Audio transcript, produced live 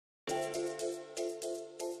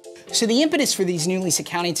So the impetus for these new lease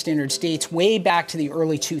accounting standards dates way back to the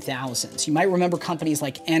early 2000s. You might remember companies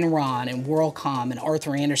like Enron and WorldCom and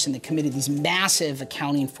Arthur Andersen that committed these massive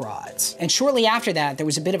accounting frauds. And shortly after that, there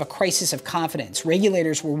was a bit of a crisis of confidence.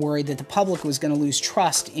 Regulators were worried that the public was going to lose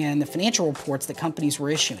trust in the financial reports that companies were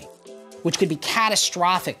issuing, which could be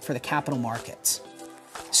catastrophic for the capital markets.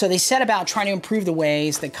 So they set about trying to improve the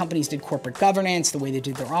ways that companies did corporate governance, the way they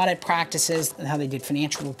did their audit practices, and how they did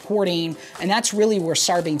financial reporting. And that's really where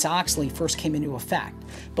Sarbanes-Oxley first came into effect.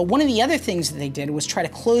 But one of the other things that they did was try to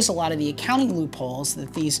close a lot of the accounting loopholes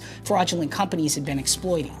that these fraudulent companies had been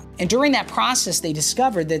exploiting. And during that process, they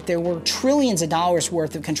discovered that there were trillions of dollars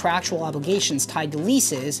worth of contractual obligations tied to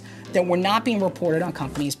leases that were not being reported on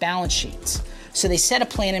companies' balance sheets. So they set a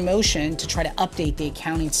plan in motion to try to update the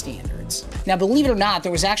accounting standards. Now, believe it or not,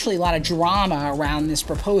 there was actually a lot of drama around this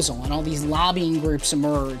proposal, and all these lobbying groups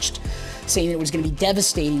emerged, saying it was going to be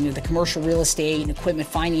devastating to the commercial real estate and equipment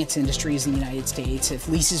finance industries in the United States if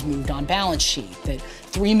leases moved on balance sheet, that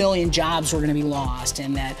 3 million jobs were going to be lost,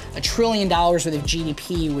 and that $1 trillion worth of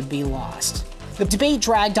GDP would be lost. The debate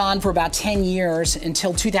dragged on for about 10 years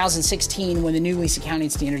until 2016 when the new lease accounting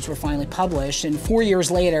standards were finally published, and 4 years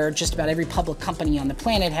later, just about every public company on the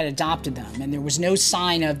planet had adopted them, and there was no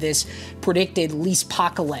sign of this predicted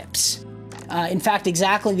lease-pocalypse. In fact,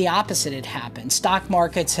 exactly the opposite had happened. Stock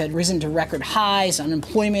markets had risen to record highs,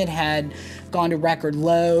 unemployment had gone to record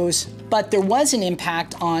lows, but there was an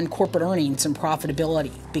impact on corporate earnings and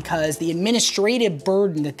profitability because the administrative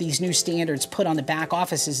burden that these new standards put on the back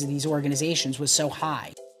offices of these organizations was so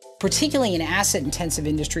high, particularly in asset-intensive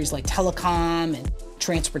industries like telecom and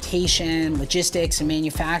transportation, logistics, and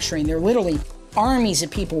manufacturing. There are literally armies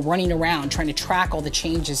of people running around trying to track all the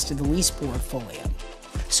changes to the lease portfolio.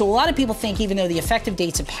 So a lot of people think even though the effective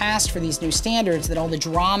dates have passed for these new standards that all the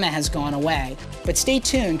drama has gone away. But stay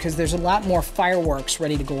tuned because there's a lot more fireworks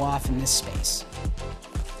ready to go off in this space.